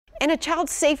And a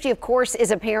child's safety, of course,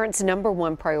 is a parent's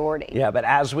 #1 priority. Yeah, but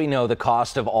as we know, the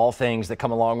cost of all things that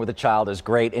come along with a child is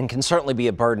great and can certainly be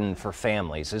a burden for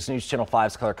families. As News Channel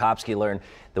 5's Claire Kopsky learned,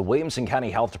 the Williamson County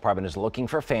Health Department is looking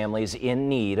for families in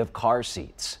need of car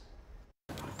seats.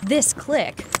 This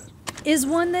click is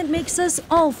one that makes us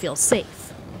all feel safe.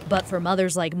 But for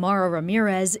mothers like Mara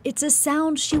Ramirez, it's a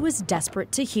sound she was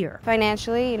desperate to hear.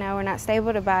 Financially, we're not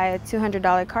stable to buy a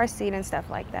 $200 car seat and stuff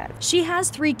like that. She has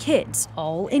 3 kids,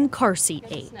 all in car seat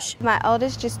age. My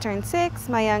oldest just turned 6,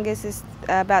 my youngest is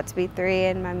about to be 3,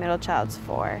 and my middle child's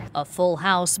 4. A full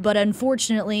house, but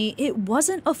unfortunately, it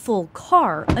wasn't a full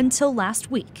car until last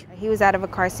week. He was out of a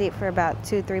car seat for about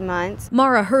 2-3 months.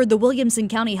 Mara heard the Williamson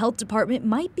County Health Department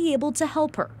might be able to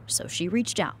help her, so she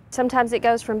reached out. Sometimes it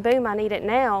goes from boom, I need it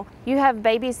now. You have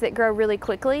babies that grow really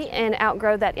quickly and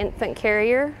outgrow that infant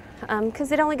carrier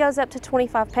because it only goes up to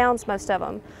 25 pounds, most of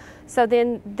them. So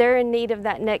then they're in need of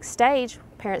that next stage.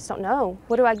 Parents don't know,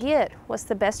 what do I get? What's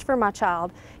the best for my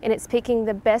child? And it's picking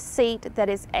the best seat that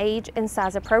is age and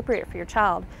size appropriate for your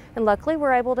child. And luckily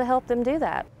we're able to help them do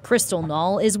that. Crystal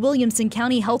Knoll is Williamson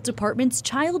County Health Department's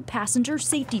child passenger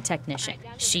safety technician.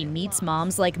 She meets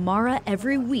moms like Mara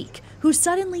every week who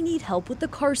suddenly need help with the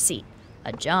car seat,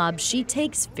 a job she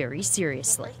takes very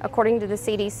seriously. According to the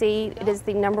CDC, it is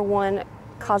the #1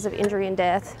 cause of injury and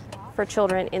death for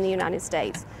children in the United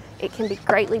States. It can be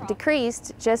greatly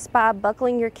decreased just by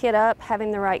buckling your kid up,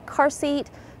 having the right car seat,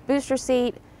 booster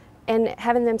seat, and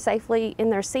having them safely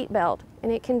in their seat belt.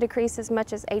 And it can decrease as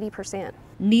much as 80%.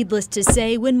 Needless to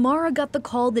say, when Mara got the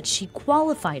call that she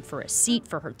qualified for a seat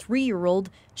for her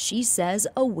 3-year-old, she says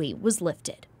a weight was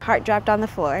lifted. Heart dropped on the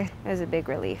floor. It was a big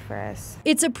relief for us.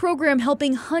 It's a program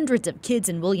helping hundreds of kids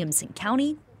in Williamson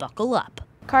County buckle up.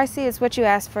 Car seat is what you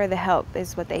ask for, the help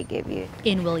is what they give you.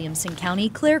 In Williamson County,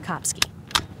 Claire Kopsky,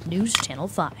 News Channel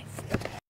 5.